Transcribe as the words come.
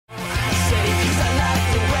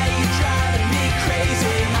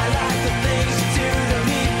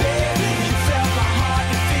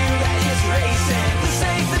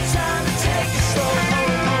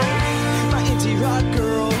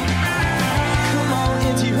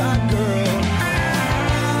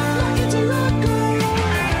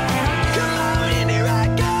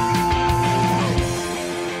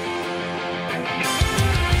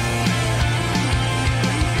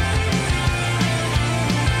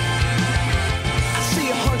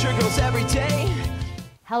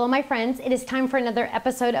Hello my friends, it is time for another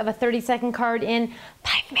episode of a 30-second card in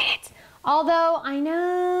 5 minutes. Although I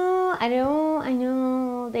know,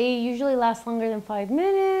 they usually last longer than 5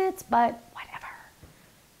 minutes, but whatever.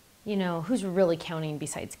 You know, who's really counting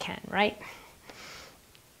besides Ken, right?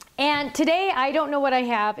 And today, I don't know what I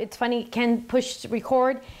have. It's funny, Ken pushed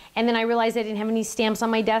record, and then I realized I didn't have any stamps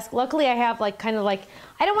on my desk. Luckily, I have I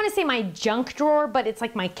don't want to say my junk drawer, but it's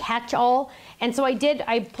like my catch-all. And so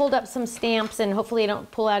I pulled up some stamps, and hopefully I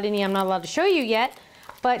don't pull out any I'm not allowed to show you yet.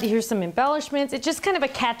 But here's some embellishments. It's just kind of a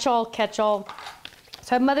catch-all. So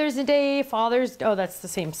I have Mother's Day, Father's, oh, that's the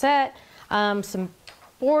same set. Some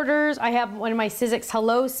borders. I have one of my Sizzix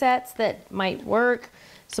Hello sets that might work.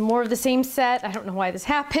 Some more of the same set. I don't know why this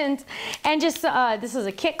happened. And just, this is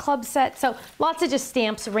a Kit Club set. So lots of just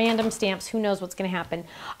stamps, random stamps. Who knows what's gonna happen.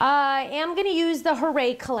 I am gonna use the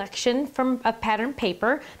Hooray collection from a pattern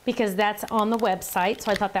paper because that's on the website. So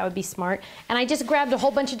I thought that would be smart. And I just grabbed a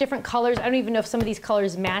whole bunch of different colors. I don't even know if some of these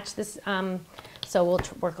colors match this. So we'll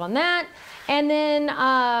work on that. And then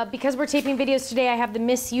because we're taping videos today, I have the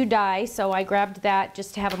Miss You die. So I grabbed that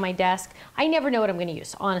just to have on my desk. I never know what I'm gonna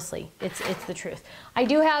use, honestly. It's the truth. I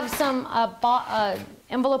do have some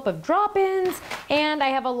envelope of drop-ins, and I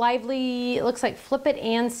have a lively, it looks like flip it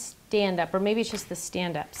and stand up, or maybe it's just the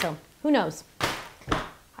stand up. So who knows?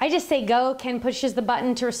 I just say go. Ken pushes the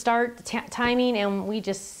button to restart the timing, and we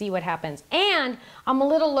just see what happens. And I'm a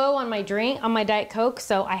little low on my drink, on my Diet Coke,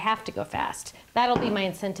 so I have to go fast. That'll be my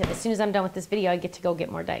incentive. As soon as I'm done with this video, I get to go get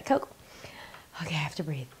more Diet Coke. Okay, I have to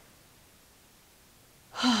breathe.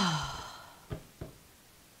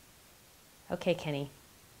 Okay, Kenny,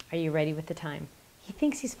 are you ready with the time? He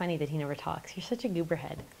thinks he's funny that he never talks. You're such a goober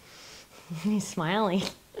head. He's smiling.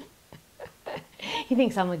 He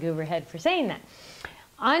thinks I'm a goober head for saying that.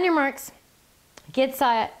 On your marks, get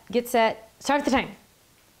set, start the time.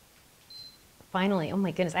 Finally, oh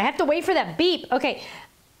my goodness, I have to wait for that beep. Okay,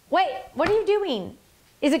 wait, what are you doing?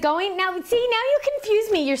 Is it going? Now, see, now you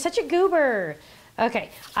confuse me. You're such a goober.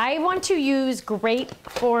 Okay, I want to use grape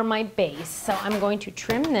for my base, so I'm going to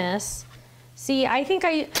trim this. See, I think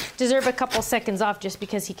I deserve a couple seconds off just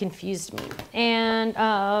because he confused me. And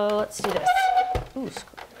let's do this. Ooh,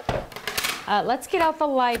 let's get out the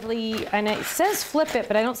lively, and it says flip it,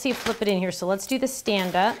 but I don't see flip it in here, so let's do the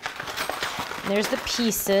stand up. There's the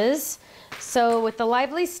pieces. So with the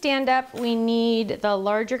lively stand up, we need the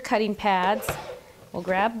larger cutting pads. We'll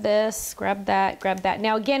grab this, grab that.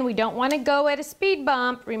 Now again, we don't want to go at a speed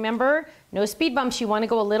bump. Remember, no speed bumps. You want to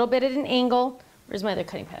go a little bit at an angle. Where's my other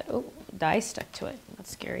cutting pad? Oh, dye stuck to it.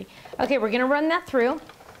 That's scary. Okay, we're going to run that through.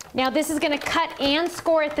 Now this is going to cut and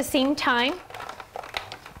score at the same time.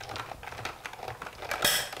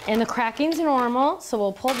 And the cracking's normal, so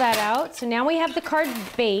we'll pull that out. So now we have the card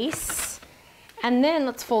base. And then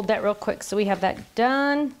let's fold that real quick so we have that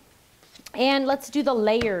done. And let's do the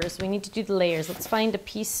layers. We need to do the layers. Let's find a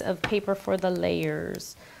piece of paper for the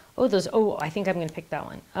layers. Oh, I think I'm gonna pick that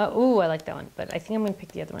one. Oh, I like that one, but I think I'm gonna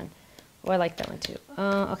pick the other one. Oh, I like that one too.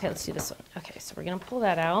 Okay, let's do this one. Okay, so we're gonna pull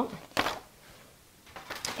that out.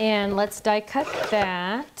 And let's die cut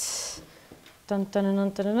that. Dun, dun, dun,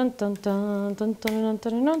 dun, dun, dun, dun, dun,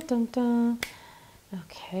 dun, dun, dun.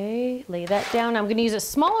 Okay, lay that down. I'm going to use a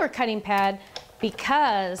smaller cutting pad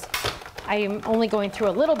because I am only going through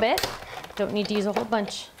a little bit. Don't need to use a whole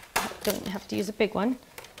bunch. Don't have to use a big one.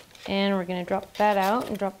 And we're going to drop that out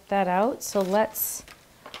and drop that out. So let's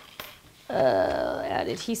add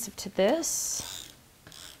adhesive to this.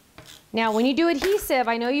 Now, when you do adhesive,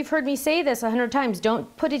 I know you've heard me say this 100 times,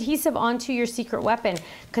 don't put adhesive onto your secret weapon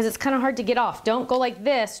because it's kind of hard to get off. Don't go like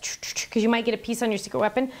this because you might get a piece on your secret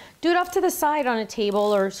weapon. Do it off to the side on a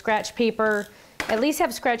table or scratch paper. At least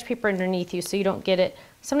have scratch paper underneath you so you don't get it.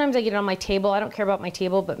 Sometimes I get it on my table. I don't care about my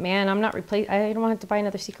table, but man, I don't want to have to buy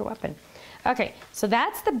another secret weapon. Okay, so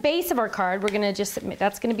that's the base of our card. We're gonna just submit,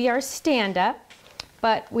 that's gonna be our stand-up.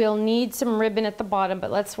 But we'll need some ribbon at the bottom, but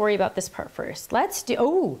let's worry about this part first. Let's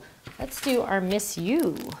do our Miss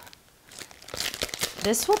You.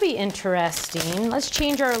 This will be interesting. Let's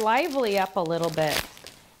change our lively up a little bit.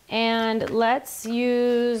 And let's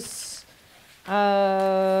use,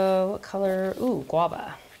 what color? Ooh,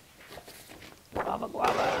 guava. Guava.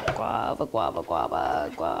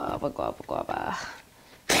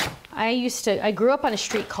 I grew up on a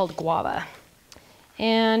street called Guava.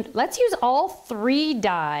 And let's use all 3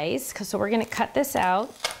 dies, so we're gonna cut this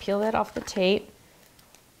out, peel that off the tape.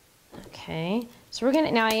 Okay, so we're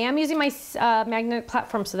gonna, now I am using my magnetic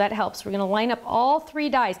platform, so that helps. We're gonna line up all 3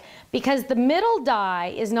 dies because the middle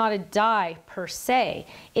die is not a die per se.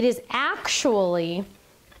 It is actually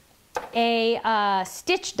a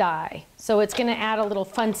stitch die. So it's gonna add a little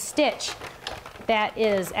fun stitch that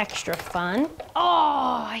is extra fun.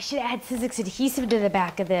 Oh, I should add Sizzix adhesive to the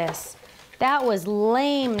back of this. That was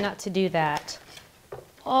lame not to do that.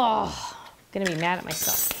 Oh, I'm gonna be mad at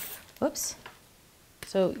myself. Whoops.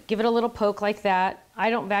 So give it a little poke like that. I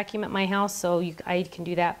don't vacuum at my house, so I can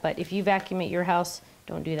do that, but if you vacuum at your house,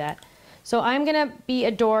 don't do that. So I'm gonna be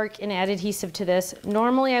a dork and add adhesive to this.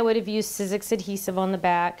 Normally I would have used Sizzix adhesive on the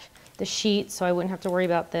back, the sheet, so I wouldn't have to worry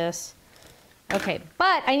about this. Okay,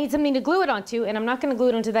 but I need something to glue it onto, and I'm not gonna glue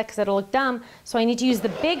it onto that because that'll look dumb, so I need to use the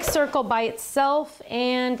big circle by itself,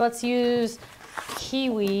 and let's use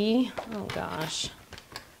kiwi. Oh gosh.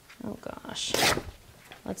 Oh gosh.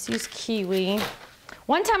 Let's use kiwi.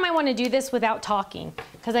 One time I want to do this without talking,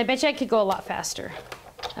 because I bet you I could go a lot faster.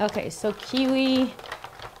 Okay, so kiwi.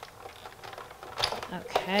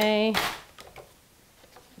 Okay.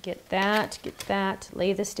 Get that,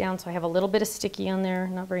 lay this down so I have a little bit of sticky on there.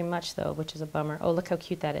 Not very much though, which is a bummer. Oh, look how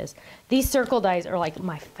cute that is. These circle dies are like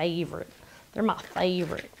my favorite. They're my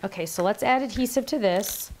favorite. Okay, so let's add adhesive to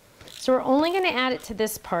this. So we're only gonna add it to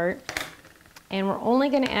this part, and we're only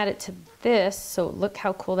gonna add it to this, so look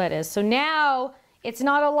how cool that is. So now, it's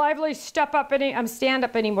not a lively stand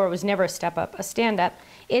up anymore. It was never a step up, a stand up.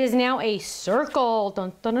 It is now a circle.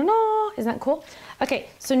 Dun, dun, dun, dun. Isn't that cool? Okay,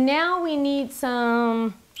 so now we need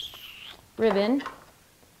some ribbon.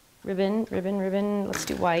 Ribbon. Let's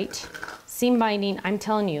do white. Seam binding, I'm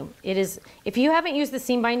telling you, it is, if you haven't used the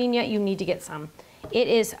seam binding yet, you need to get some. It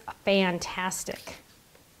is fantastic.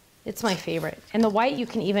 It's my favorite. And the white you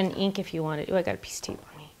can even ink if you want it. Oh, I got a piece of tape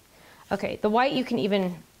on me. Okay, the white you can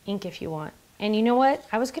even ink if you want. And you know what?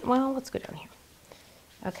 Well, let's go down here.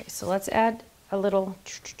 Okay, so let's add a little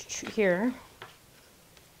here.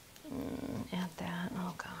 Add that.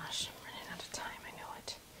 Oh gosh, I'm running out of time, I know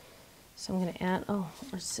it. So I'm gonna add, oh,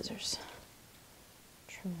 where's scissors?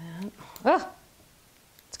 Trim that. Oh,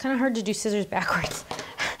 it's kind of hard to do scissors backwards.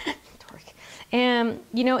 Torque. And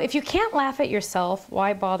you know, if you can't laugh at yourself,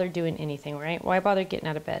 why bother doing anything, right? Why bother getting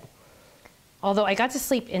out of bed? Although I got to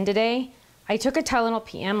sleep in today, I took a Tylenol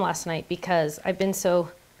PM last night because I've been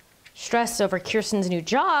so stressed over Kirsten's new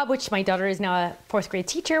job, which my daughter is now a 4th grade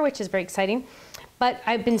teacher, which is very exciting. But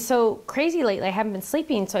I've been so crazy lately, I haven't been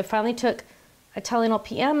sleeping, so I finally took a Tylenol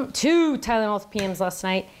PM, 2 Tylenol PMs last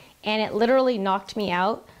night, and it literally knocked me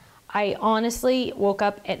out. I honestly woke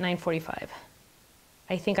up at 9:45.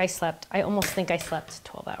 I almost think I slept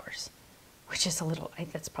 12 hours, which is a little,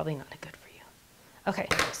 that's probably not good for you. Okay,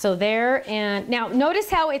 so there, and now notice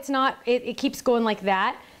how it's not, it keeps going like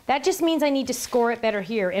that. That just means I need to score it better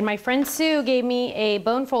here. And my friend Sue gave me a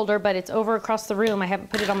bone folder, but it's over across the room. I haven't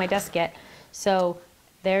put it on my desk yet. So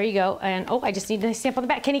there you go. And oh, I just need to stamp on the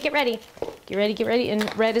back. Kenny, get ready. Get ready, get ready.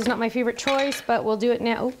 And red is not my favorite choice, but we'll do it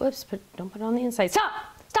now. Oh, whoops, don't put it on the inside. Stop,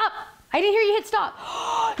 stop. I didn't hear you hit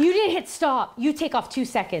stop. You didn't hit stop. You take off 2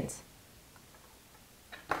 seconds.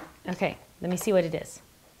 Okay, let me see what it is.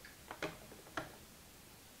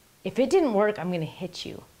 If it didn't work, I'm gonna hit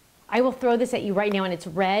you. I will throw this at you right now, and it's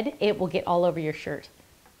red. It will get all over your shirt.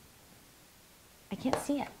 I can't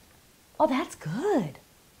see it. Oh, that's good.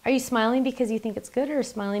 Are you smiling because you think it's good, or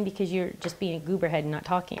smiling because you're just being a gooberhead and not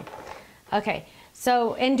talking? Okay,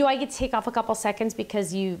 so, and do I get to take off a couple seconds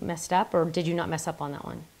because you messed up, or did you not mess up on that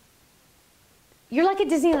one? You're like a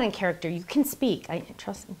Disneyland character. You can speak. I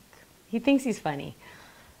trust him. He thinks he's funny.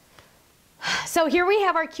 So here we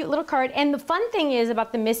have our cute little card, and the fun thing is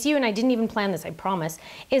about the Miss You, and I didn't even plan this, I promise,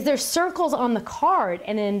 is there's circles on the card,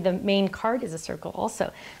 and then the main card is a circle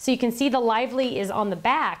also. So you can see the lively is on the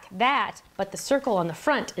back, but the circle on the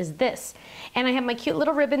front is this. And I have my cute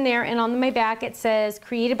little ribbon there, and on my back it says,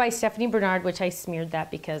 created by Stephanie Barnard, which I smeared that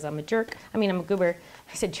because I'm a jerk. I mean, I'm a goober.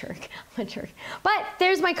 I said jerk, I'm a jerk. But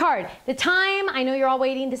there's my card. The time, I know you're all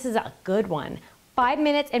waiting, this is a good one. 5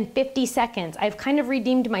 minutes and 50 seconds. I've kind of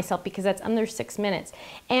redeemed myself because that's under 6 minutes.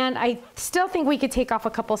 And I still think we could take off a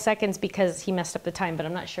couple seconds because he messed up the time, but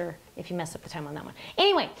I'm not sure if he messed up the time on that one.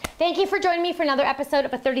 Anyway, thank you for joining me for another episode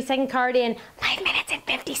of a 30-second card in 5 minutes and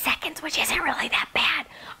 50 seconds, which isn't really that bad.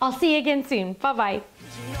 I'll see you again soon. Bye-bye. You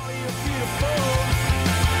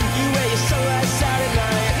wear your sunrise out at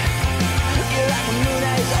night. You're like a moon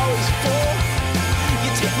that is always full.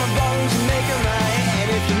 You take my bones and make them right. And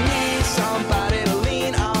if you need somebody